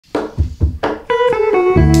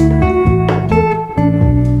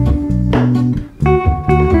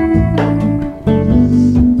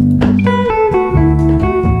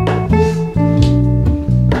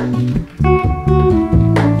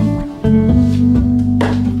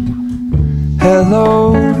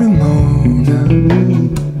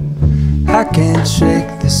could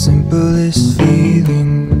shake the simplest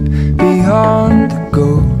feeling beyond the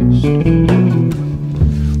ghost.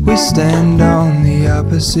 We stand on the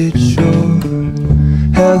opposite shore.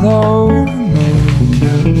 Hello,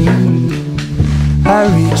 emotions. I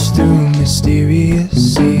reach through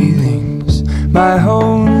mysterious ceilings, my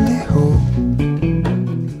only hope.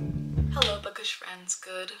 Hello bookish friends,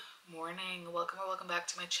 good morning, welcome or welcome back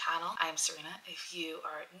to my channel. I'm Serena if you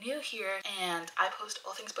are new here, and I post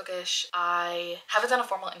all things bookish. I haven't done a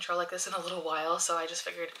formal intro like this in a little while, so I just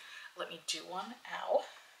figured let me do one. Ow.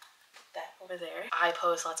 That over there. I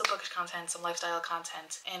post lots of bookish content, some lifestyle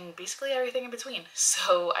content, and basically everything in between.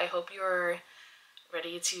 So I hope you're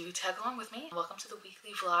ready to tag along with me. Welcome to the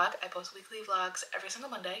weekly vlog. I post weekly vlogs every single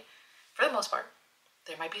Monday for the most part.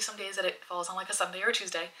 There might be some days that it falls on like a Sunday or a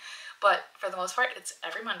Tuesday, but for the most part it's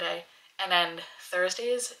every Monday. And then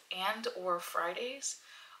Thursdays and or Fridays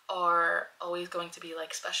are always going to be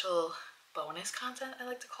like special bonus content, I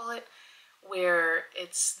like to call it, where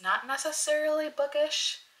it's not necessarily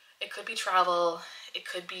bookish. It could be travel, it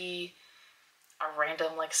could be a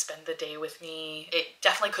random like spend the day with me. It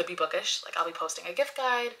definitely could be bookish. Like I'll be posting a gift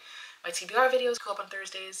guide. My TBR videos go up on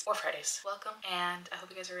Thursdays or Fridays. Welcome, and I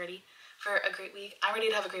hope you guys are ready for a great week. I'm ready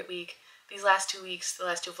to have a great week. These last 2 weeks, the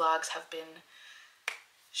last two vlogs have been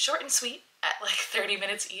short and sweet at like 30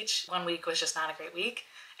 minutes each. One week was just not a great week,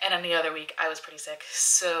 and then the other week I was pretty sick.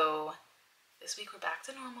 So this week we're back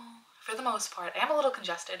to normal for the most part. I am a little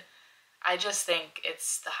congested. I just think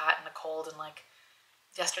it's the hot and the cold, and like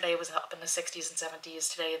yesterday was up in the 60s and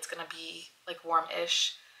 70s. Today it's gonna be like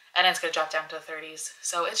warm-ish, and then it's gonna drop down to the 30s.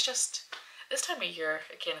 So it's just this time of year,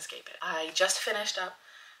 I can't escape it. I just finished up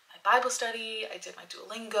my Bible study. I did my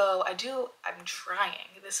Duolingo. I'm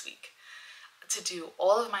trying this week to do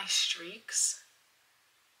all of my streaks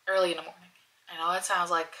early in the morning. I know it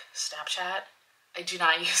sounds like Snapchat. I do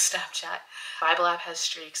not use Snapchat. Bible app has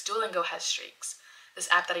streaks. Duolingo has streaks. This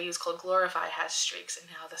app that I use called Glorify has streaks, and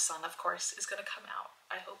now the sun, of course, is gonna come out.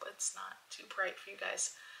 I hope it's not too bright for you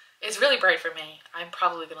guys. It's really bright for me. I'm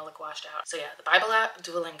probably gonna look washed out. So yeah, the Bible app,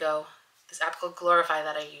 Duolingo, this app called Glorify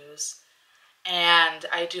that I use, and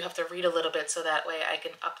I do have to read a little bit so that way I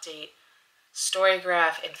can update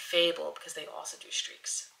Storygraph and Fable because they also do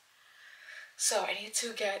streaks. So I need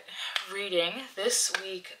to get reading. This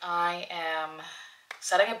week I am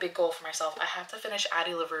setting a big goal for myself. I have to finish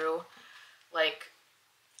Addie LaRue like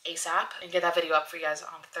ASAP and get that video up for you guys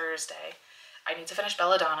on Thursday. I need to finish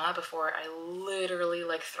Belladonna before I literally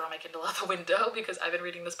like throw my Kindle out the window because I've been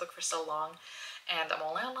reading this book for so long and I'm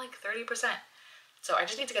only on like 30%. So I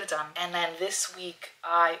just need to get it done. And then this week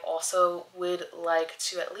I also would like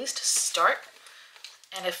to at least start,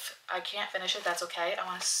 and if I can't finish it, that's okay. I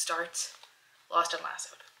want to start Lost and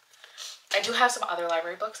Lassoed. I do have some other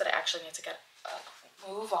library books that I actually need to get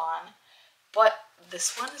move on, but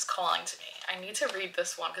this one is calling to me. I need to read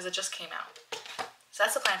this one because it just came out. So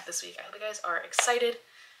that's the plan for this week. I hope you guys are excited.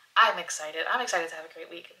 I'm excited. I'm excited to have a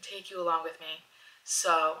great week and take you along with me.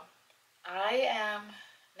 So I am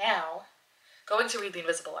now going to read The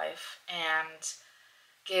Invisible Life and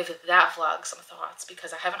give that vlog some thoughts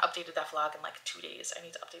because I haven't updated that vlog in like 2 days. I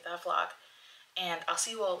need to update that vlog. And I'll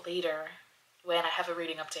see you all later when I have a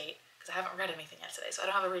reading update because I haven't read anything yet today, so I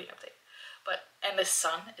don't have a reading update. And the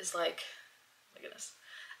sun is like, oh my goodness,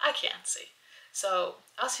 I can't see. So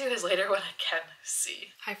I'll see you guys later when I can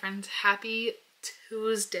see. Hi friends, happy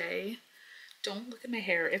Tuesday. Don't look at my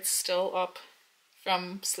hair, it's still up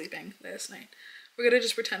from sleeping last night. We're gonna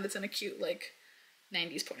just pretend it's in a cute like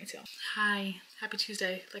 90s ponytail. Hi, happy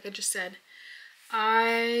Tuesday. Like I just said,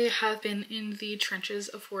 I have been in the trenches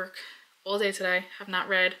of work all day today. Have not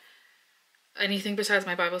read anything besides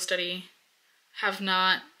my Bible study. Have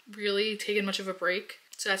not really taken much of a break.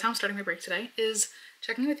 So that's how I'm starting my break today, is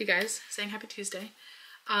checking in with you guys, saying happy Tuesday.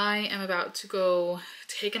 I am about to go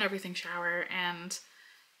take an everything shower and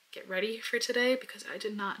get ready for today because I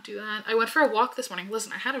did not do that. I went for a walk this morning.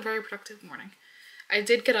 Listen, I had a very productive morning. I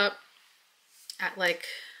did get up at like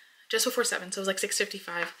just before 7, so it was like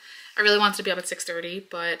 6:55. I really wanted to be up at 6:30,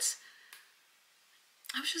 but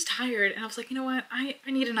I was just tired and I was like, you know what? I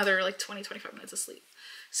need another like 20-25 minutes of sleep.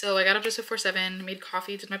 So I got up just before 7, made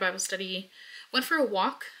coffee, did my Bible study, went for a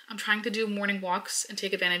walk. I'm trying to do morning walks and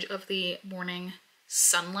take advantage of the morning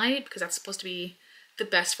sunlight because that's supposed to be the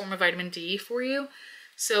best form of vitamin D for you.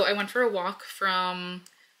 So I went for a walk from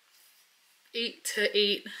 8 to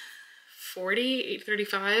 8:40,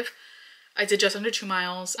 8:35. I did just under 2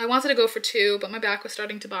 miles. I wanted to go for 2, but my back was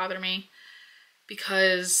starting to bother me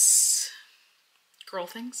because girl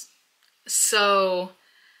things. So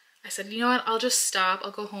I said, you know what, I'll just stop.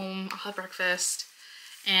 I'll go home, I'll have breakfast,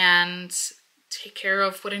 and take care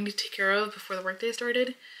of what I need to take care of before the workday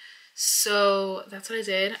started. So that's what I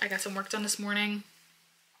did. I got some work done this morning,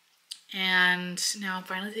 and now I'm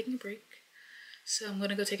finally taking a break. So I'm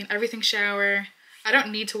gonna go take an everything shower. I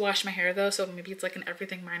don't need to wash my hair though, so maybe it's like an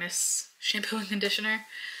everything minus shampoo and conditioner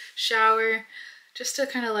shower, just to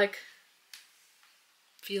kind of like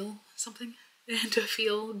feel something and to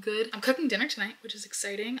feel good. I'm cooking dinner tonight, which is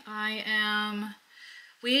exciting.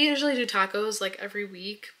 We usually do tacos like every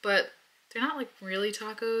week, but they're not like really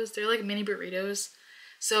tacos. They're like mini burritos.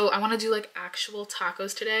 So I want to do like actual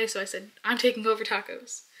tacos today. So I said, I'm taking over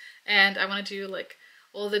tacos. And I want to do like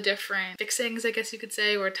all the different fixings, I guess you could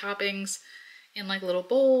say, or toppings in like little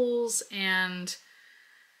bowls. And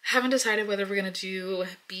I haven't decided whether we're going to do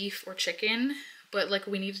beef or chicken, but like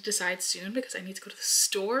we need to decide soon because I need to go to the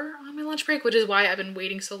store on my lunch break, which is why I've been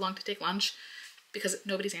waiting so long to take lunch, because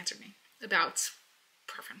nobody's answered me about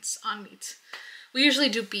preference on meat. We usually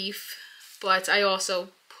do beef, but I also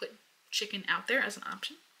put chicken out there as an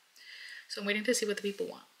option. So I'm waiting to see what the people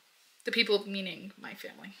want. The people meaning my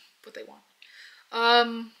family, what they want.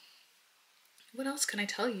 What else can I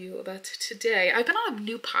tell you about today? I've been on a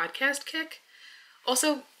new podcast kick.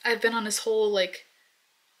 Also, I've been on this whole like,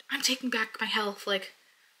 I'm taking back my health, like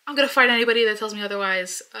I'm gonna fight anybody that tells me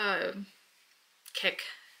otherwise kick.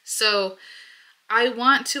 So I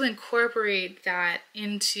want to incorporate that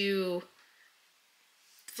into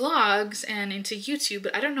vlogs and into YouTube,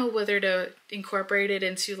 but I don't know whether to incorporate it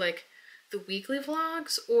into like the weekly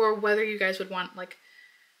vlogs or whether you guys would want like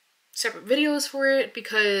separate videos for it,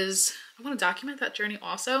 because I want to document that journey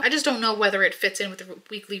also. I just don't know whether it fits in with the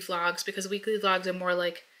weekly vlogs, because weekly vlogs are more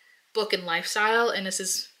like book and lifestyle, and this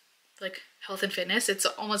is like health and fitness. It's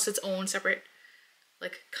almost its own separate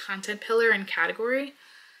like content pillar and category.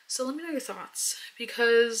 So let me know your thoughts,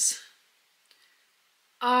 because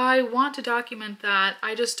I want to document that.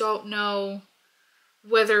 I just don't know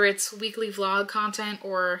whether it's weekly vlog content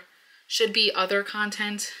or should be other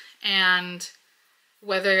content, and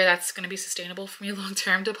whether that's going to be sustainable for me long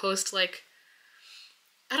term to post like,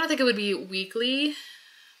 I don't think it would be weekly.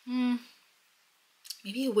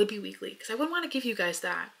 Maybe it would be weekly, because I wouldn't want to give you guys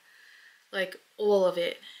that, like all of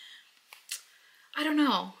it. I don't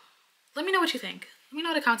know. Let me know what you think. Let me know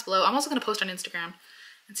in the comments below. I'm also going to post on Instagram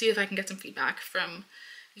and see if I can get some feedback from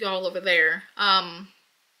y'all over there.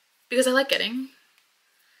 Because I like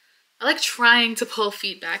trying to pull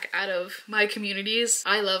feedback out of my communities.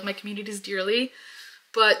 I love my communities dearly,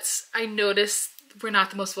 but I notice we're not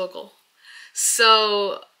the most vocal.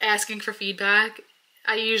 So asking for feedback,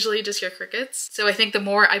 I usually just hear crickets. So I think the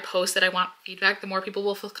more I post that I want feedback, the more people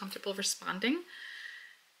will feel comfortable responding.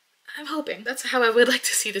 I'm hoping. That's how I would like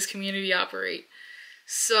to see this community operate.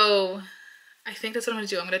 So I think that's what I'm gonna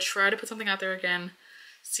do. I'm gonna try to put something out there again,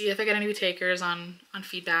 see if I get any takers on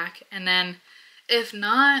feedback. And then if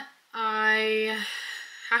not, I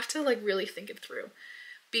have to like really think it through,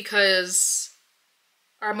 because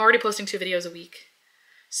I'm already posting 2 videos a week.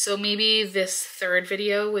 So maybe this third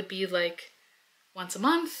video would be like once a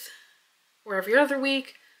month or every other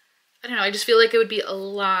week. I don't know. I just feel like it would be a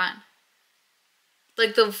lot.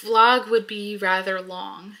 Like the vlog would be rather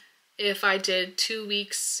long if I did 2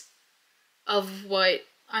 weeks of what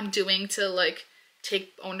I'm doing to like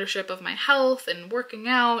take ownership of my health and working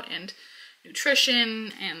out and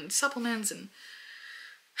nutrition and supplements, and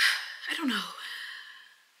I don't know.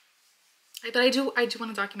 But I do want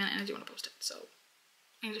to document it, and I do want to post it, so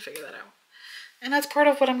I need to figure that out. And that's part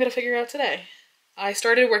of what I'm going to figure out today. I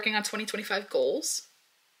started working on 2025 goals.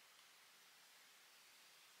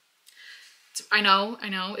 I know,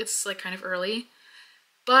 it's like kind of early,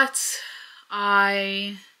 but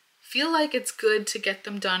I feel like it's good to get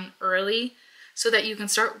them done early so that you can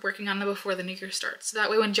start working on them before the new year starts. So that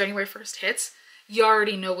way when January 1st hits, you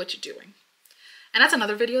already know what you're doing. And that's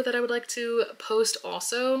another video that I would like to post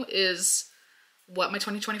also, is what my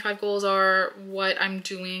 2025 goals are, what I'm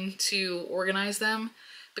doing to organize them,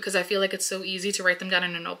 because I feel like it's so easy to write them down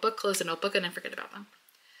in a notebook, close the notebook, and then forget about them.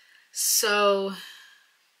 So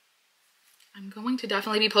I'm going to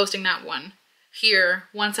definitely be posting that one here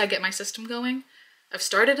once I get my system going. I've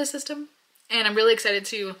started a system, and I'm really excited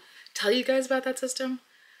to tell you guys about that system.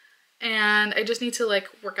 And I just need to like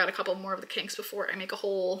work out a couple more of the kinks before I make a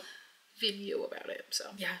whole video about it. So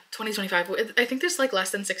yeah, 2025. I think there's like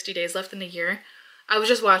less than 60 days left in the year. I was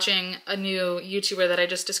just watching a new YouTuber that I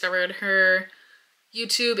just discovered. Her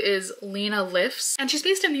YouTube is Lena Lifts, and she's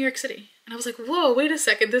based in New York City. And I was like, whoa, wait a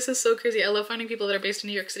second, this is so crazy. I love finding people that are based in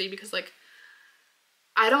New York City, because like,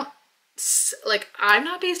 I'm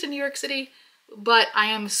not based in New York City, but I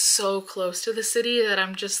am so close to the city that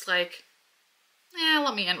I'm just like,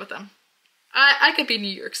 let me in with them. I could be New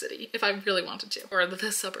York City if I really wanted to, or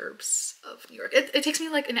the suburbs of New York. It takes me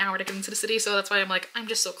like an hour to get into the city, so that's why I'm like, I'm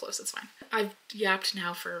just so close, it's fine. I've yapped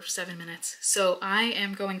now for 7 minutes, so I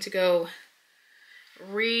am going to go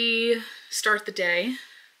restart the day,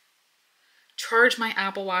 charge my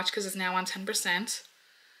Apple Watch because it's now on 10%.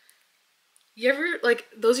 You ever, like,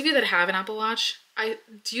 those of you that have an Apple Watch,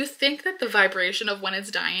 do you think that the vibration of when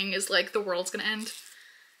it's dying is like the world's gonna end?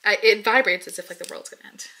 It vibrates as if like the world's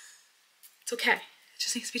gonna end. It's okay. It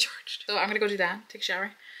just needs to be charged. So I'm gonna go do that, take a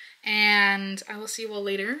shower, and I will see you all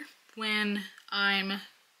later when I'm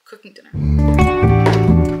cooking dinner.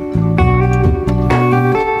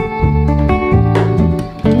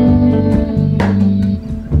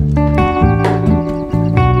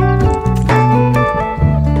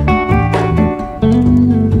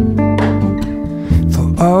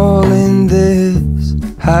 For all in this,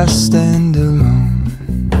 I stand alone.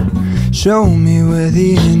 Show me where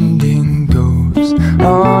the ending goes.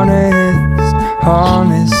 Honest,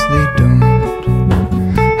 honestly don't.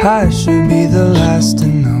 I should be the last to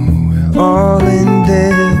know. We're all in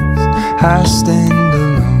this, I stand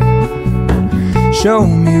alone. Show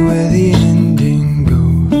me where the ending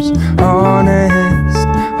goes. Honest,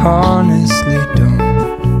 honestly don't.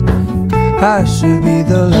 I should be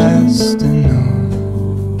the last to know.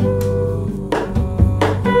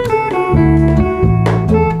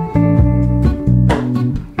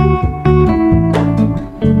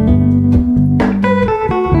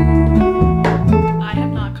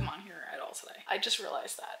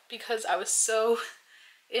 Because I was so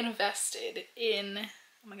invested in,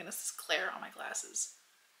 oh my goodness, this glare on my glasses.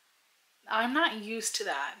 I'm not used to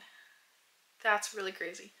that. That's really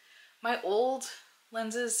crazy. My old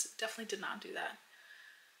lenses definitely did not do that.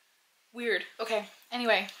 Weird. Okay,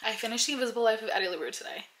 anyway, I finished The Invisible Life of Addie LaRue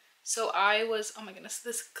today. So I was, oh my goodness,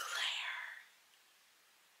 this glare.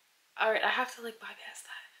 All right, I have to like bypass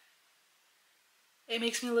that. It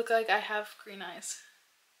makes me look like I have green eyes.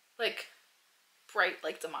 Like, bright,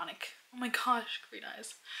 like demonic. Oh my gosh, green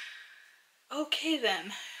eyes. Okay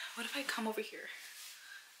then, what if I come over here?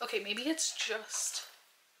 Okay, maybe it's just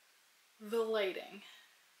the lighting.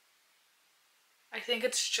 I think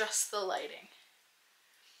it's just the lighting.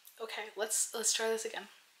 Okay, let's try this again.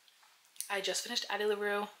 I just finished Addie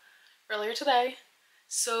LaRue earlier today,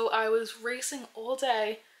 so I was racing all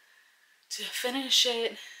day to finish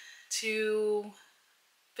it, to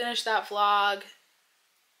finish that vlog.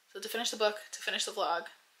 So to finish the book, to finish the vlog,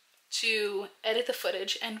 to edit the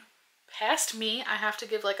footage, and past me, I have to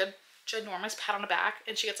give like a ginormous pat on the back,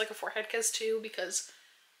 and she gets like a forehead kiss too, because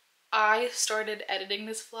I started editing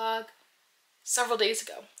this vlog several days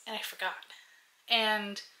ago and I forgot.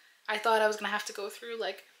 And I thought I was gonna have to go through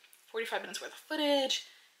like 45 minutes worth of footage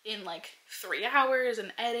in like 3 hours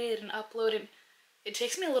and edit and upload, and it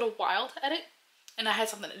takes me a little while to edit, and I had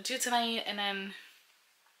something to do tonight, and then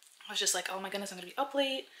I was just like, oh my goodness, I'm gonna be up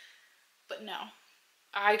late. But no,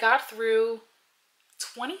 I got through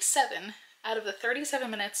 27 out of the 37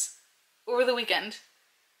 minutes over the weekend,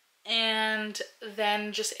 and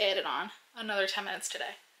then just added on another 10 minutes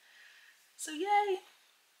today. So yay,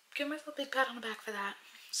 give myself a big pat on the back for that.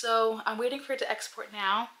 So I'm waiting for it to export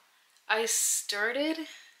now. I started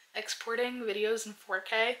exporting videos in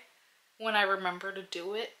 4K when I remember to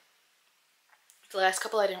do it. The last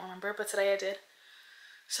couple I didn't remember, but today I did.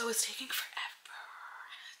 So it's taking forever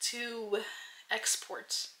to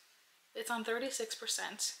export. It's on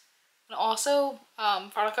 36%. And also,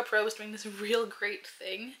 Final Cut Pro is doing this real great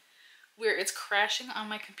thing where it's crashing on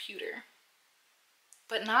my computer,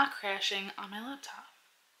 but not crashing on my laptop.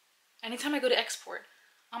 Anytime I go to export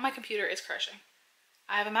on my computer, it's crashing.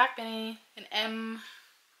 I have a Mac Mini, an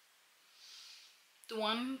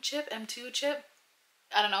M1 chip, M2 chip.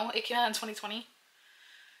 I don't know, it came out in 2020.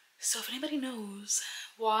 So if anybody knows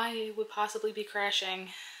why it would possibly be crashing,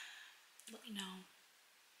 let me know.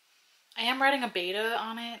 I am writing a beta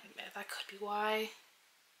on it, that could be why,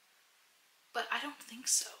 but I don't think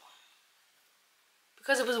so.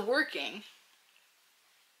 Because it was working,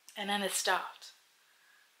 and then it stopped.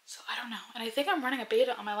 So I don't know, and I think I'm running a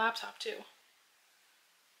beta on my laptop too.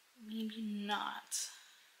 Maybe not.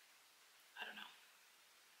 I don't know.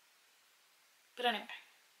 But anyway,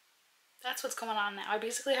 that's what's going on now. I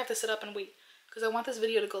basically have to sit up and wait because I want this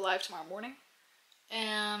video to go live tomorrow morning.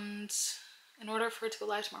 And in order for it to go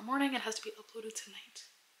live tomorrow morning, it has to be uploaded tonight.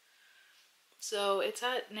 So it's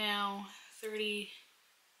at now 38%.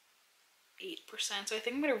 So I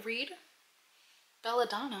think I'm going to read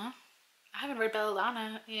Belladonna. I haven't read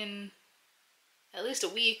Belladonna in at least a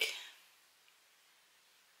week.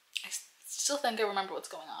 I still think I remember what's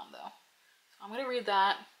going on though. So I'm going to read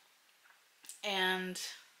that and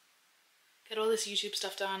get all this YouTube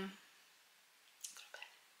stuff done. Go to bed.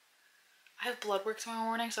 I have blood work tomorrow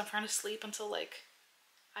morning, so I'm trying to sleep until like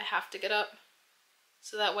I have to get up.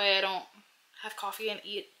 So that way I don't have coffee and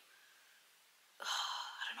eat. I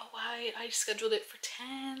don't know why I scheduled it for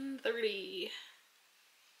 10:30.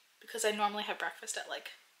 Because I normally have breakfast at like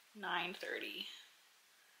 9:30.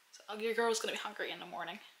 So your girl's gonna be hungry in the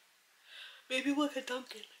morning. Maybe we'll get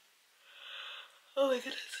Dunkin'. Oh my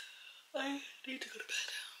goodness. I need to go to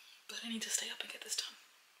bed. But I need to stay up and get this done.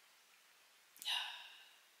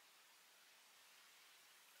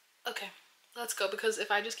 Okay, let's go, because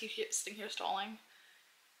if I just keep sitting here stalling,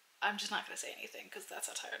 I'm just not gonna say anything because that's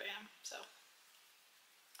how tired I am. So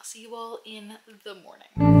I'll see you all in the morning.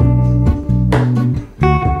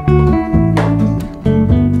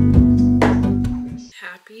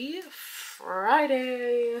 Happy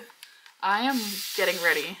Friday. I am getting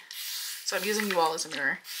ready. So I'm using you all as a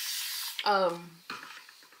mirror.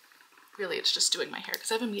 Really it's just doing my hair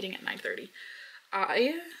because I have a meeting at 9:30.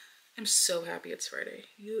 I am so happy it's Friday.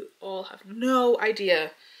 You all have no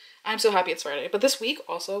idea. I'm so happy it's Friday. But this week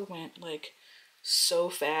also went like so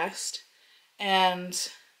fast.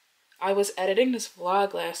 And I was editing this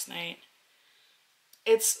vlog last night.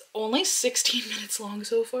 It's only 16 minutes long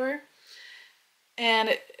so far.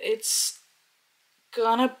 And it's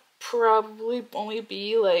gonna probably only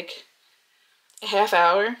be like a half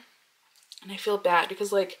hour. And I feel bad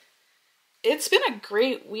because like it's been a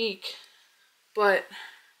great week, but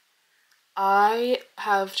I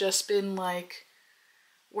have just been like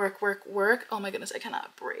work. Oh my goodness, I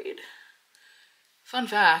cannot braid. Fun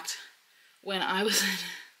fact, when I was in,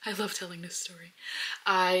 I love telling this story.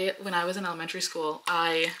 When I was in elementary school,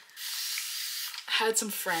 I had some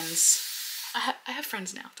friends. I have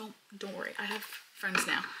friends now. Don't worry. I have friends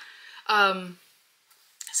now.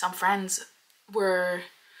 Some friends were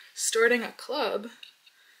starting a club,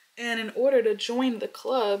 and in order to join the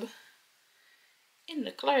club,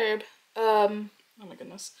 oh my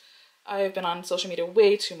goodness, I've been on social media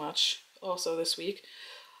way too much also this week.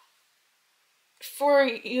 For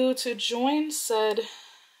you to join said,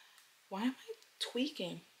 why am I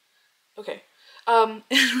tweaking? Okay. In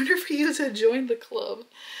order for you to join the club,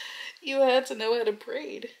 you had to know how to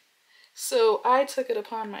braid. So I took it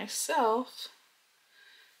upon myself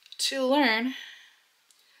to learn.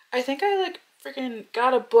 I think I like freaking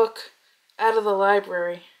got a book out of the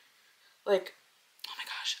library. Like, oh my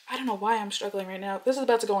gosh, I don't know why I'm struggling right now. This is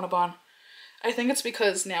about to go on a bun. I think it's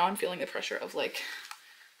because now I'm feeling the pressure of like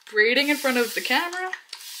braiding in front of the camera.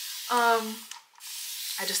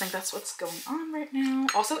 I just think that's what's going on right now.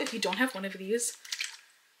 Also, if you don't have one of these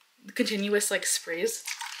continuous like sprays,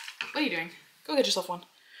 what are you doing? Go get yourself one.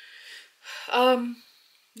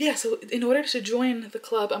 Yeah, so in order to join the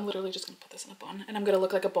club, I'm literally just gonna put this in a bun and I'm gonna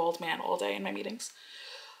look like a bald man all day in my meetings.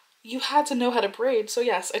 You had to know how to braid. So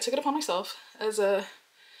yes, I took it upon myself as a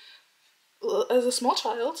small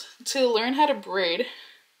child to learn how to braid.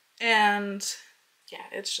 And yeah,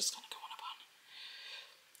 it's just gonna go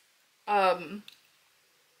on a bun.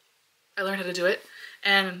 I learned how to do it.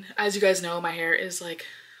 And as you guys know, my hair is like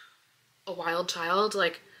a wild child.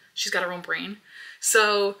 Like, she's got her own brain.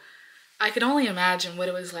 So I could only imagine what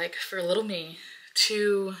it was like for little me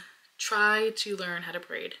to try to learn how to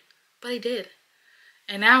braid. But I did.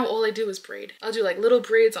 And now all I do is braid. I'll do like little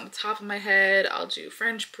braids on the top of my head. I'll do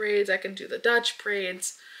French braids. I can do the Dutch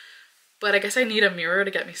braids. But I guess I need a mirror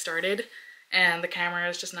to get me started. And the camera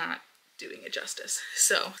is just not doing it justice.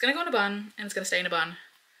 So it's gonna go in a bun and it's gonna stay in a bun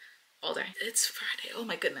all day. It's Friday. Oh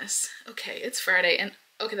my goodness. Okay, it's Friday. And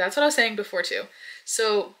okay, that's what I was saying before too.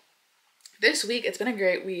 So this week, it's been a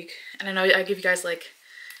great week. And I know I give you guys like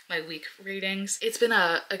my week ratings. It's been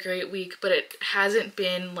a great week, but it hasn't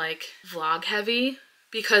been like vlog heavy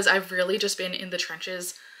because I've really just been in the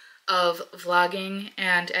trenches of vlogging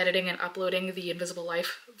and editing and uploading the Invisible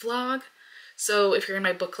Life vlog. So if you're in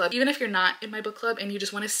my book club, even if you're not in my book club and you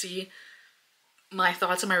just want to see my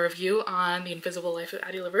thoughts and my review on The Invisible Life of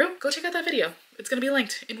Addie LaRue, go check out that video. It's gonna be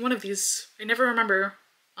linked in one of these. I never remember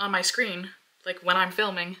on my screen, like when I'm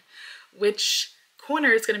filming, which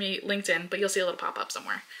corner it's gonna be linked in, but you'll see a little pop-up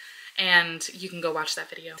somewhere. And you can go watch that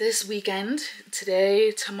video. This weekend,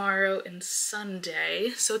 today, tomorrow, and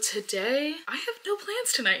Sunday. So today, I have no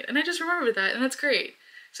plans tonight, and I just remembered that, and that's great.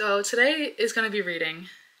 So today is gonna be reading.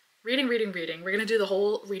 Reading. We're gonna do the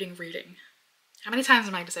whole reading. How many times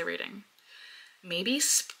am I gonna say reading? Maybe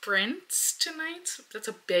sprints tonight? That's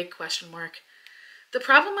a big question mark. The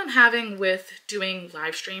problem I'm having with doing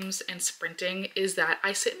live streams and sprinting is that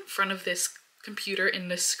I sit in front of this computer in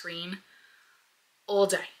this screen all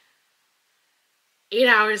day. 8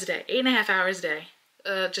 hours a day, 8.5 hours a day.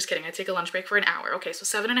 Just kidding, I take a lunch break for an hour. Okay, so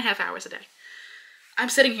 7.5 hours a day. I'm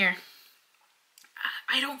sitting here.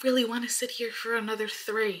 I don't really want to sit here for another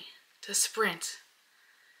 3 to sprint.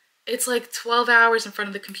 It's like 12 hours in front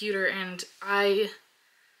of the computer and I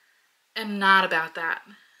am not about that.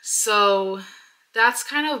 So that's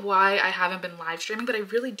kind of why I haven't been live streaming, but I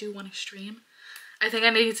really do want to stream. I think I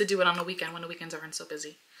need to do it on a weekend when the weekends aren't so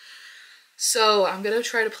busy. So I'm gonna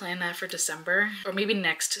try to plan that for December, or maybe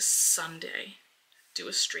next Sunday, do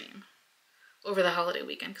a stream over the holiday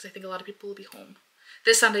weekend, because I think a lot of people will be home.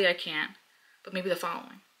 This Sunday I can't, but maybe the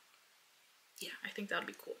following. Yeah, I think that'll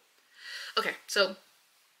be cool. Okay, so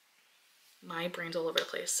my brain's all over the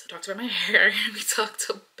place. I talked about my hair. We talked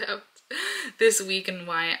about this week and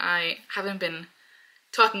why I haven't been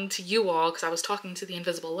talking to you all, because I was talking to the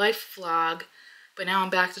Invisible Life vlog, but now I'm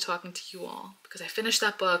back to talking to you all because I finished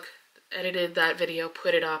that book, edited that video,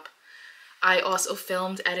 put it up. I also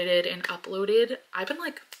filmed, edited, and uploaded. I've been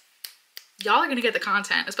like, y'all are gonna get the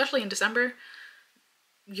content, especially in December.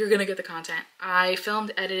 You're gonna get the content. I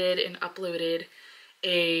filmed, edited, and uploaded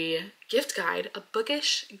a gift guide, a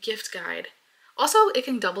bookish gift guide. Also, it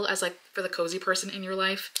can double as like for the cozy person in your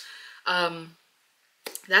life.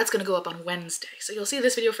 That's gonna go up on Wednesday. So you'll see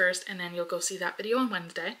this video first and then you'll go see that video on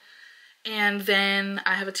Wednesday. And then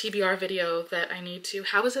I have a TBR video that I need to,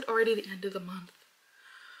 how is it already the end of the month?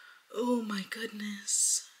 Oh my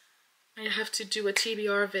goodness. I have to do a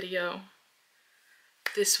TBR video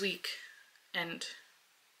this week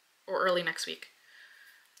or early next week.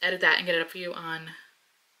 Edit that and get it up for you on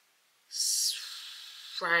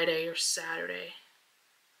Friday or Saturday.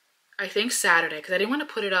 I think Saturday, because I didn't want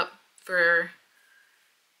to put it up for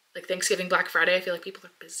like Thanksgiving, Black Friday. I feel like people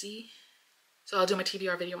are busy. So I'll do my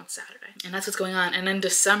TBR video on Saturday. And that's what's going on. And then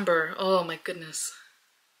December, oh my goodness.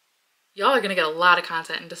 Y'all are gonna get a lot of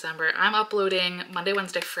content in December. I'm uploading Monday,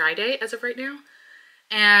 Wednesday, Friday as of right now.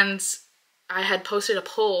 And I had posted a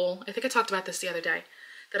poll. I think I talked about this the other day,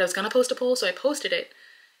 that I was gonna post a poll, so I posted it.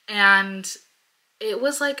 And it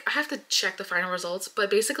was like, I have to check the final results, but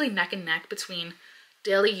basically neck and neck between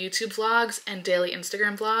daily YouTube vlogs and daily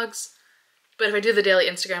Instagram vlogs. But if I do the daily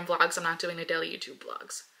Instagram vlogs, I'm not doing the daily YouTube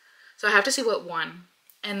vlogs. So I have to see what won.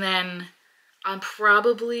 And then I'm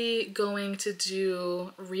probably going to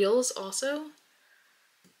do reels also.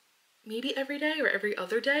 Maybe every day or every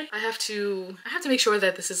other day. I have to make sure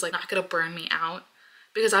that this is like not gonna burn me out,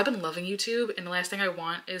 because I've been loving YouTube and the last thing I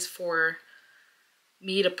want is for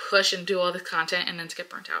me to push and do all this content and then to get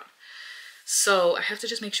burnt out. So I have to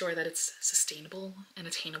just make sure that it's sustainable and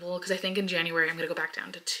attainable, because I think in January I'm gonna go back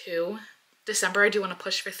down to 2. December I do want to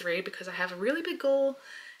push for 3 because I have a really big goal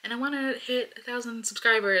and I want to hit 1,000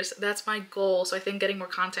 subscribers. That's my goal. So I think getting more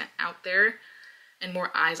content out there and more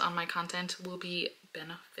eyes on my content will be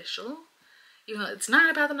beneficial. Even though it's not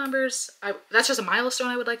about the numbers, that's just a milestone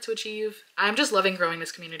I would like to achieve. I'm just loving growing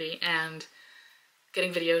this community and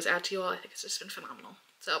getting videos out to you all. I think it's just been phenomenal.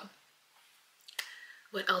 So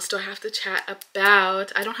what else do I have to chat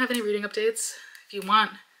about? I don't have any reading updates. If you want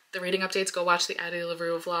the reading updates, go watch the Addie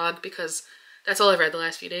LaRue vlog, because that's all I've read the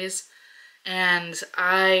last few days. And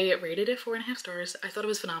I rated it 4.5 stars. I thought it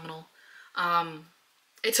was phenomenal.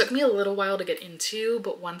 It took me a little while to get into,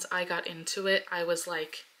 but once I got into it, I was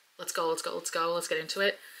like, let's go, let's go, let's go, let's get into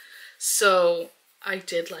it. So I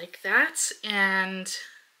did like that, and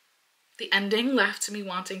the ending left me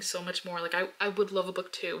wanting so much more. Like I would love a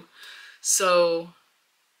book 2. So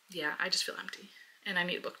yeah, I just feel empty and I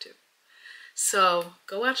need a book 2. So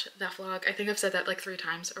go watch that vlog. I think I've said that like 3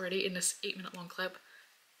 times already in this 8-minute long clip.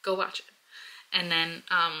 Go watch it. And then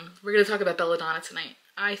we're gonna talk about Belladonna tonight.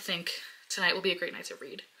 I think tonight will be a great night to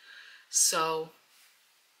read. So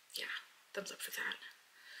yeah, thumbs up for that.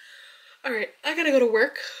 All right, I gotta go to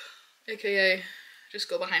work, AKA just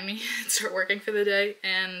go behind me and start working for the day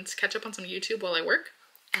and catch up on some YouTube while I work.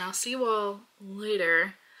 And I'll see you all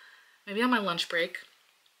later, maybe on my lunch break.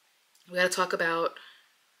 We gotta talk about,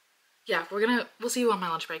 yeah, we'll see you on my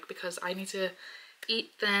lunch break, because I need to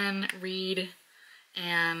eat, then read,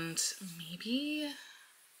 and maybe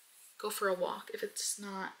go for a walk if it's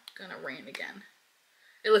not gonna rain again.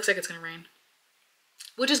 It looks like it's gonna rain,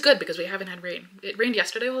 which is good because we haven't had rain. It rained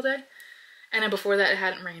yesterday all day, and then before that it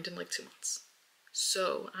hadn't rained in like 2 months.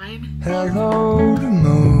 So Hello to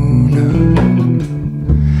Mona,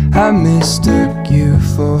 I mistook you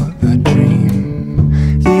for a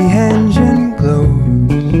dream. The engine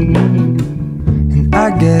glows, and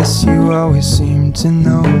I guess you always seem to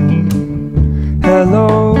know.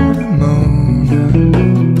 Hello to Mona,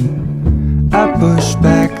 I push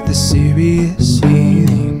back the serious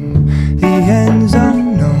feeling. The end's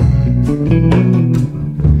unknown,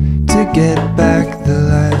 to get back the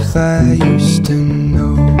life I used to know.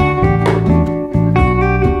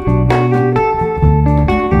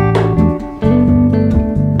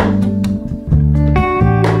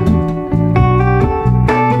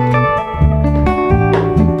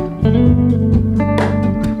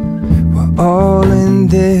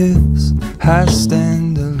 I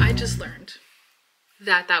stand alone. I just learned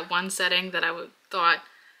that one setting that I thought,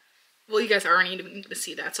 well, you guys aren't even going to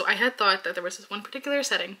see that. So I had thought that there was this one particular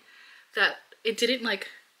setting that it didn't like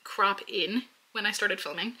crop in when I started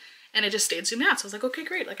filming, and it just stayed zoomed out. So I was like, okay,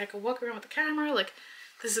 great. Like I could walk around with the camera. Like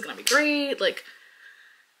this is going to be great. Like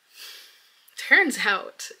turns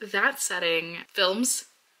out that setting films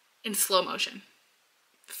in slow motion,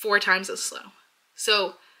 4 times as slow.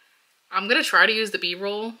 So I'm going to try to use the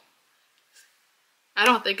B-roll. I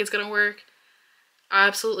don't think it's going to work.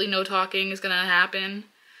 Absolutely no talking is going to happen.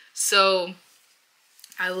 So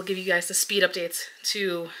I will give you guys the speed updates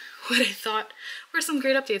to what I thought were some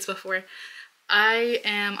great updates before. I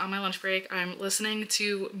am on my lunch break. I'm listening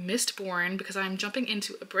to Mistborn because I'm jumping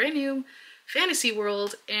into a brand new fantasy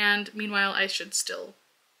world, and meanwhile I should still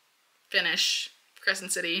finish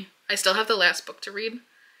Crescent City. I still have the last book to read,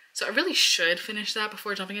 so I really should finish that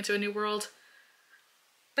before jumping into a new world.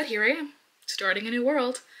 But here I am, starting a new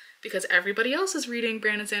world, because everybody else is reading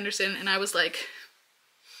Brandon Sanderson, and I was like,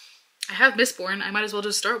 I have Mistborn, I might as well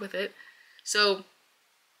just start with it. So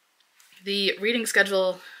the reading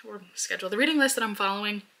the reading list that I'm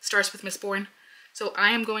following starts with Mistborn. So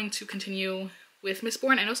I am going to continue with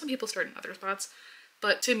Mistborn. I know some people start in other spots,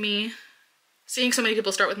 but to me, seeing so many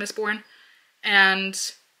people start with Mistborn, and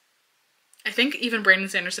I think even Brandon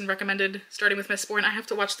Sanderson recommended starting with Mistborn. I have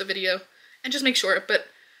to watch the video and just make sure, but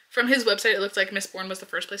from his website, it looks like Mistborn was the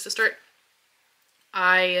first place to start.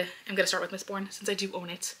 I am going to start with Mistborn since I do own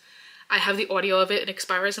it. I have the audio of it. It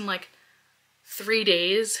expires in like 3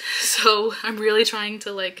 days, so I'm really trying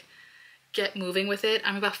to like get moving with it.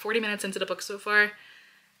 I'm about 40 minutes into the book so far.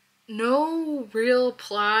 No real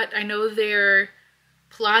plot. I know they're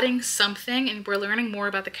plotting something and we're learning more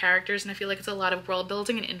about the characters, and I feel like it's a lot of world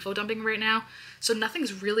building and info dumping right now. So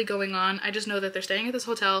nothing's really going on. I just know that they're staying at this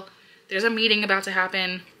hotel. There's a meeting about to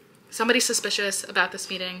happen. Somebody's suspicious about this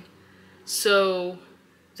meeting. So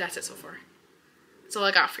that's it so far. That's all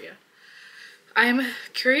I got for you. I'm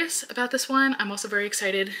curious about this one. I'm also very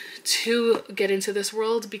excited to get into this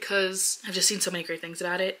world because I've just seen so many great things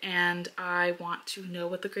about it and I want to know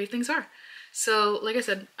what the great things are. So like I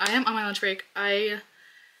said, I am on my lunch break. I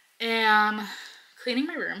am cleaning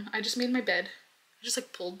my room. I just made my bed. I just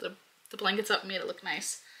like pulled the blankets up and made it look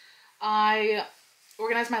nice. I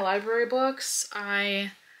organized my library books.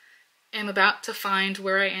 I am about to find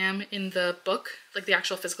where I am in the book, like the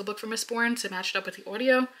actual physical book for Mistborn, to match it up with the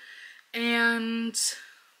audio. And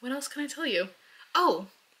what else can I tell you? Oh,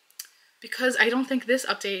 because I don't think this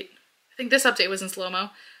update, I think this update was in slow-mo.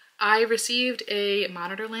 I received a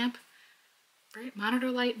monitor lamp, right?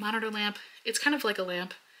 Monitor light, monitor lamp. It's kind of like a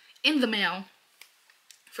lamp in the mail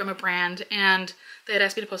from a brand, and they had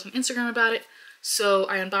asked me to post on Instagram about it. So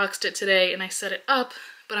I unboxed it today and I set it up,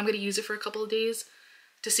 but I'm going to use it for a couple of days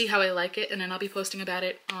to see how I like it, and then I'll be posting about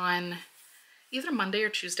it on either Monday or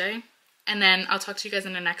Tuesday. And then I'll talk to you guys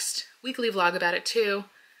in the next weekly vlog about it too.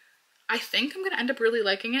 I think I'm going to end up really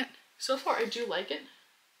liking it. So far, I do like it.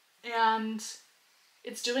 And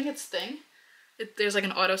it's doing its thing. There's like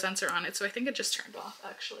an auto sensor on it, so I think it just turned off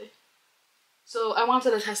actually. So I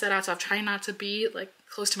wanted to test that out, so I'm trying not to be like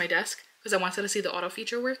close to my desk because I wanted to see the auto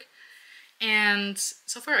feature work. And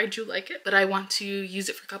so far I do like it, but I want to use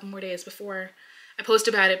it for a couple more days before I post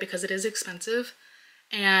about it because it is expensive.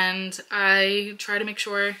 And I try to make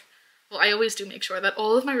sure, well, I always do make sure that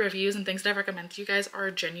all of my reviews and things that I recommend to you guys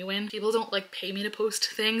are genuine. People don't like pay me to post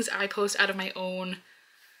things. I post out of my own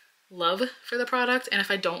love for the product, and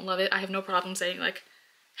if I don't love it, I have no problem saying like,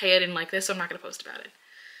 hey, I didn't like this, so I'm not gonna post about it.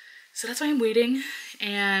 So that's why I'm waiting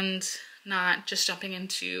and not just jumping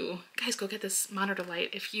into, guys, go get this monitor light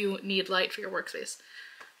if you need light for your workspace.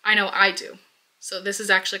 I know I do. So this is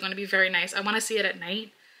actually going to be very nice. I want to see it at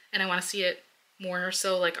night, and I want to see it more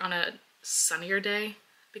so like on a sunnier day,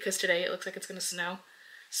 because today it looks like it's going to snow.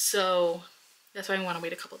 So that's why I want to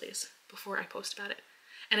wait a couple days before I post about it.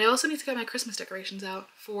 And I also need to get my Christmas decorations out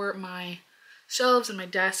for my shelves and my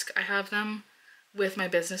desk. I have them with my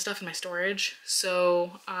business stuff in my storage,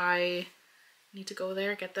 so I need to go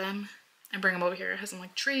there, get them, and bring them over here. It has some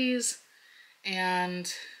like trees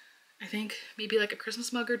and I think maybe like a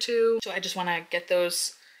Christmas mug or two. So I just want to get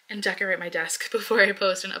those and decorate my desk before I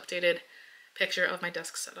post an updated picture of my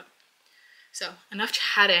desk setup. So enough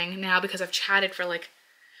chatting now, because I've chatted for like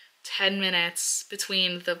 10 minutes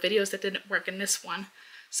between the videos that didn't work and this one.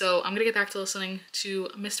 So I'm gonna get back to listening to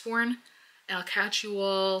Mistborn, and I'll catch you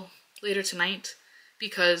all later tonight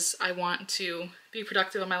because I want to be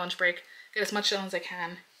productive on my lunch break, get as much done as I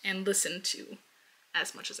can, and listen to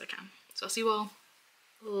as much as I can. So I'll see you all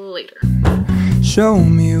later. Show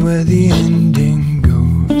me where the ending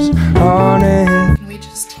goes on it. Can we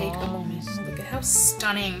just take a moment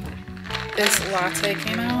stunning this latte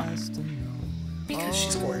came out because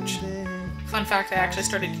she's gorgeous. Fun fact, I actually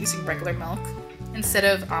started using regular milk instead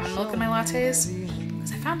of almond milk in my lattes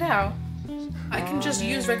because I found out I can just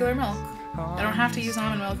use regular milk. I don't have to use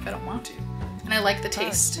almond milk if I don't want to. And I like the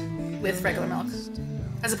taste with regular milk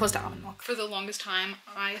as opposed to almond milk. For the longest time,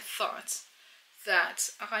 I thought that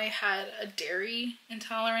I had a dairy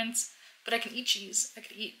intolerance, but I can eat cheese, I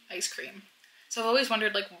can eat ice cream. So I've always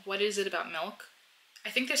wondered, like, what is it about milk? I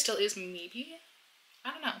think there still is maybe, I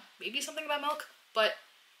don't know, maybe something about milk, but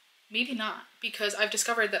maybe not, because I've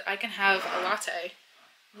discovered that I can have a latte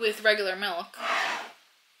with regular milk.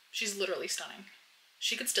 She's literally stunning.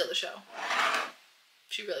 She could steal the show.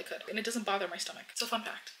 She really could. And it doesn't bother my stomach. It's a fun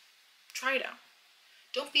fact. Try it out.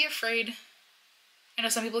 Don't be afraid. I know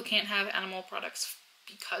some people can't have animal products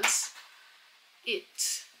because it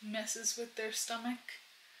messes with their stomach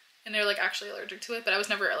and they're like actually allergic to it, but I was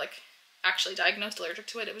never like actually diagnosed allergic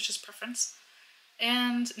to it. It was just preference.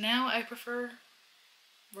 And now I prefer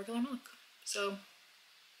regular milk. So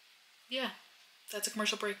yeah, that's a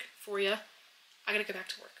commercial break for you. I gotta get back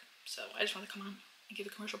to work. So I just want to come on and give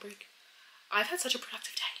a commercial break. I've had such a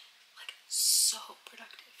productive day. Like, so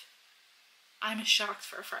productive. I'm shocked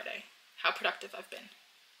for a Friday how productive I've been.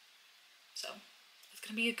 So it's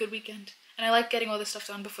gonna be a good weekend. And I like getting all this stuff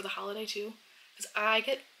done before the holiday too, because I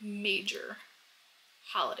get major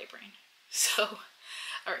holiday brain. So,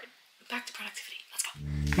 all right, back to productivity. Let's go.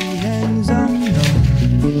 The ends unknown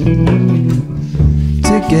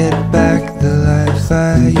to get back the life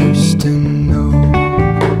I used to know.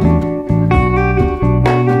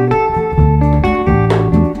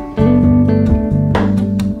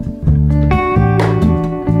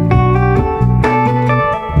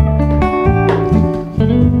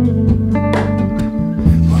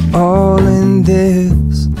 We're all in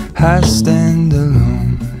this, I stand alone.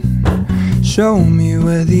 Show me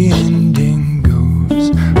where the ending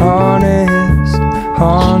goes.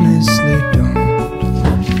 Honestly don't.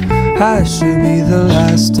 I should be the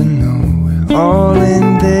last to know. We're all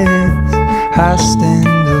in this, I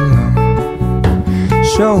stand alone.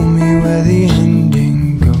 Show me where the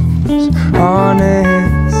ending goes.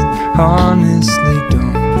 Honestly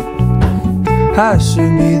don't. I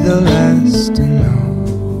should be the last to know.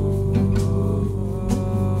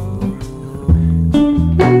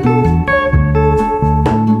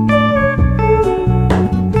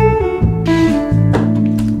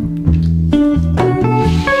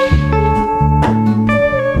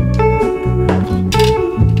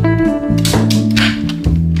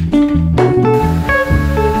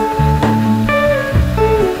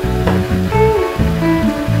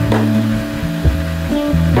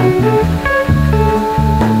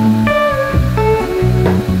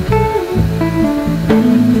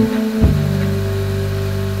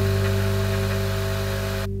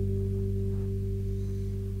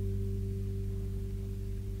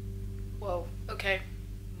 Whoa, okay.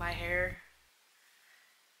 My hair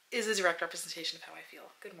is a direct representation of how I feel.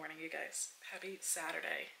 Good morning, you guys. Happy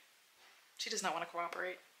Saturday. She does not want to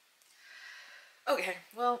cooperate. Okay,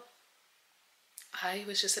 well, I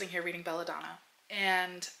was just sitting here reading Belladonna,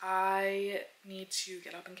 and I need to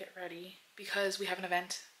get up and get ready because we have an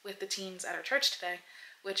event with the teens at our church today,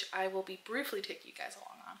 which I will be briefly taking you guys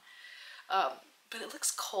along on. But it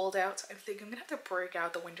looks cold out, so I think I'm gonna have to break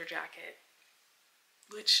out the winter jacket,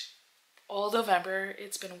 which all November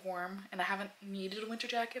it's been warm and I haven't needed a winter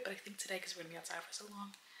jacket, but I think today, because we're gonna be outside for so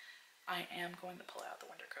long, I am going to pull out the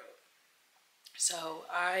winter coat. So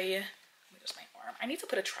let me just my arm. I need to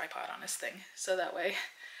put a tripod on this thing so that way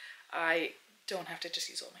I don't have to just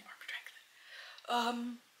use all my arm strength.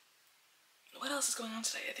 What else is going on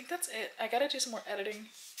today? I think that's it. I gotta do some more editing.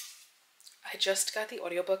 I just got the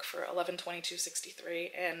audiobook for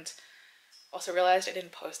 11/22/63 and also realized I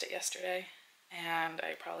didn't post it yesterday, and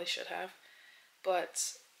I probably should have,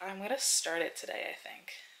 but I'm gonna start it today, I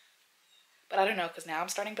think. But I don't know, because now I'm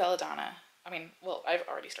starting Belladonna. I mean, well, I've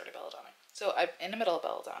already started Belladonna. So I'm in the middle of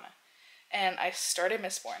Belladonna, and I started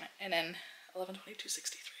Mistborn, and then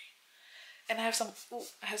 11/22/63. And I have some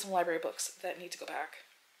library books that need to go back,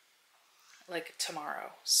 like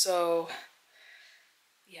tomorrow. So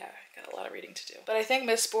yeah, I got a lot of reading to do. But I think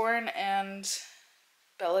Mistborn and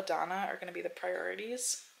Belladonna are gonna be the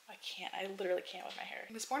priorities. I literally can't with my hair.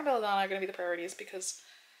 Mistborn and Belladonna are gonna be the priorities because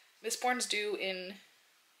Mistborn's due in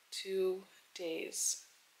 2 days.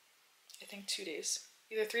 I think 2 days.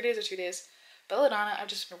 Either 3 days or 2 days. Belladonna, I've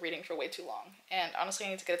just been reading for way too long. And honestly, I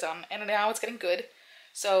need to get it done. And now it's getting good.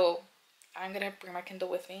 So I'm gonna bring my Kindle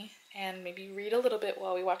with me and maybe read a little bit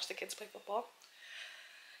while we watch the kids play football.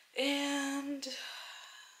 And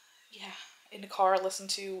yeah, in the car, listen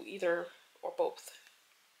to either or both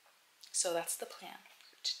So that's the plan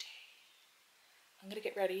for today. I'm gonna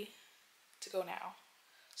get ready to go now,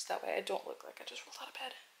 so that way I don't look like I just rolled out of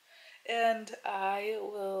bed. And I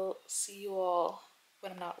will see you all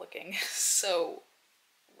when I'm not looking so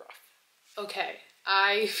rough. Okay,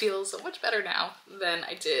 I feel so much better now than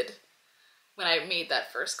I did when I made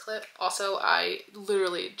that first clip. Also, I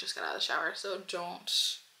literally just got out of the shower, so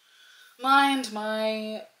don't mind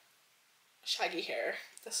my shaggy hair.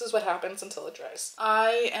 This is what happens until it dries.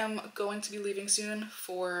 I am going to be leaving soon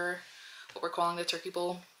for what we're calling the turkey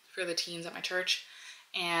bowl for the teens at my church.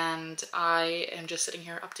 And I am just sitting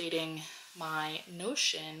here updating my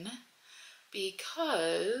Notion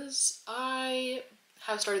because I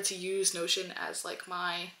have started to use Notion as like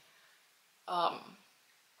my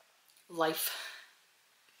life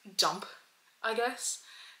dump, I guess.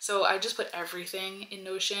 So I just put everything in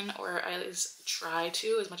Notion, or I at least try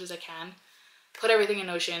to as much as I can. Put everything in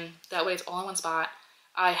Notion, that way it's all in one spot.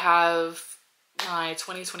 I have my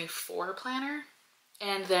 2024 planner,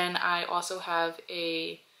 and then I also have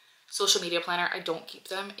a social media planner. I don't keep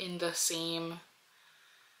them in the same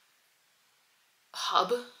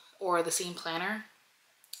hub or the same planner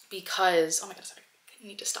because, oh my god, sorry, I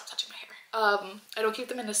need to stop touching my hair. I don't keep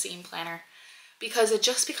them in the same planner because it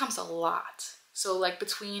just becomes a lot. So like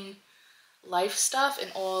between life stuff and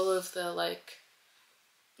all of the like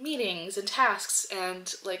meetings and tasks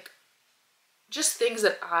and like just things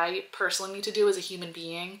that I personally need to do as a human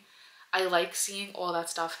being, I like seeing all that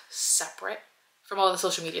stuff separate from all the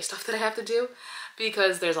social media stuff that I have to do,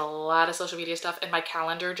 because there's a lot of social media stuff and my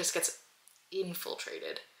calendar just gets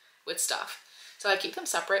infiltrated with stuff. So I keep them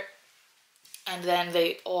separate, and then I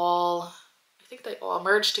think they all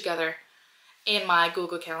merge together in my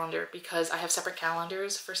Google Calendar because I have separate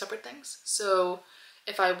calendars for separate things. So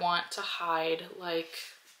if I want to hide like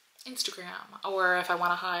Instagram, or if I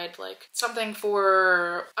want to hide like something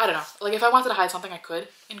for, I don't know, like if I wanted to hide something I could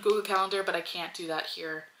in Google Calendar, but I can't do that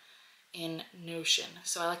here in Notion.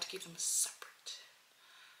 So I like to keep them separate.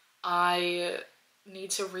 I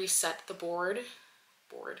need to reset the board.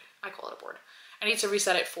 I call it a board. I need to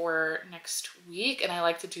reset it for next week, and I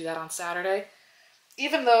like to do that on Saturday.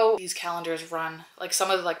 Even though these calendars run, like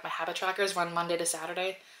some of like my habit trackers run Monday to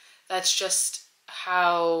Saturday, that's just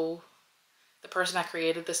how the person that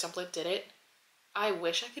created this template did it. I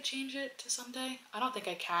wish I could change it to Sunday. I don't think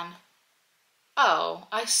I can. Oh,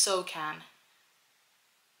 I so can.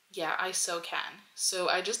 Yeah, I so can. So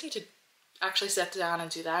I just need to actually sit down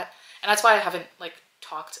and do that. And that's why I haven't like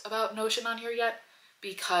talked about Notion on here yet,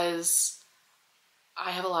 because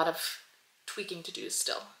I have a lot of tweaking to do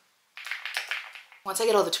still. Once I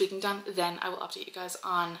get all the tweaking done, then I will update you guys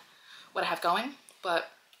on what I have going, but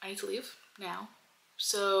I need to leave now.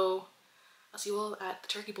 So I'll see you all at the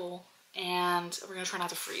turkey bowl, and we're gonna try not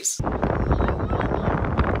to freeze.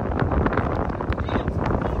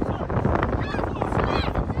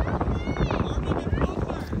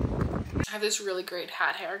 I have this really great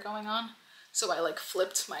hat hair going on, so I like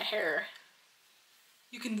flipped my hair.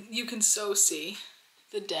 You can so see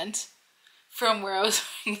the dent from where I was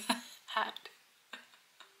wearing the hat.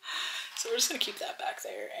 So we're just gonna keep that back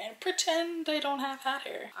there and pretend I don't have hat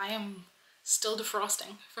hair. I am still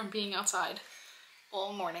defrosting from being outside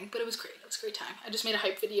all morning, but it was great. It was a great time. I just made a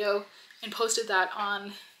hype video and posted that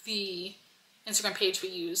on the Instagram page we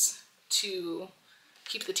use to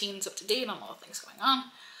keep the teens up to date on all the things going on.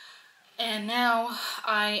 And now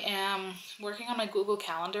I am working on my Google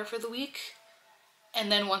Calendar for the week.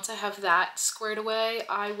 And then once I have that squared away,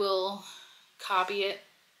 I will copy it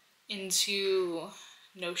into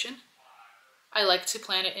Notion. I like to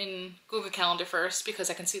plan it in Google Calendar first because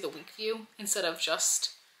I can see the week view instead of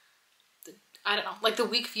just the, I don't know, like the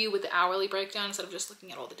week view with the hourly breakdown instead of just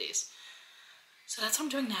looking at all the days. So that's what I'm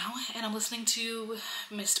doing now, and I'm listening to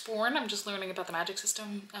Mistborn. I'm just learning about the magic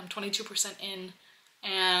system. I'm 22% in,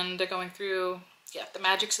 and they're going through, yeah, the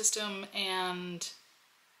magic system and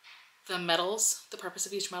the metals, the purpose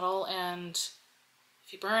of each metal, and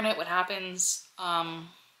if you burn it, what happens, and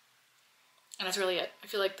that's really it. I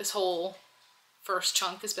feel like this whole first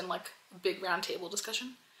chunk has been like a big round table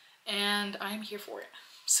discussion, and I'm here for it.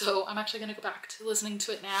 So I'm actually gonna go back to listening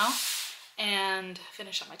to it now and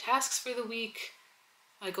finish up my tasks for the week.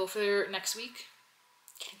 My goal for next week,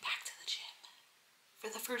 getting back to the gym for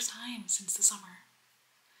the first time since the summer.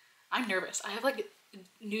 I'm nervous. I have like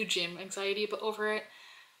new gym anxiety over it,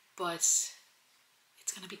 but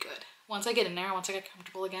it's gonna be good. Once I get in there, once I get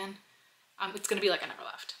comfortable again, it's gonna be like I never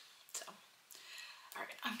left. So, all right,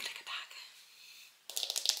 I'm gonna get back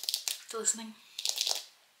to listening,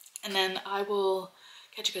 and then I will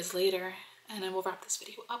catch you guys later, and then we'll wrap this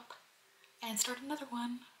video up and start another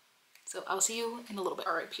one. So I'll see you in a little bit.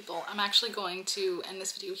 All right, people, I'm actually going to end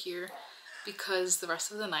this video here because the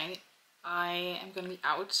rest of the night I am going to be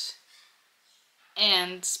out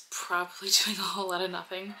and probably doing a whole lot of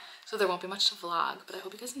nothing. So there won't be much to vlog, but I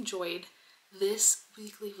hope you guys enjoyed this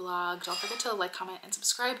weekly vlog. Don't forget to like, comment, and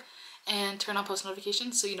subscribe, and turn on post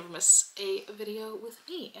notifications so you never miss a video with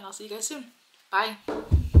me. And I'll see you guys soon. Bye.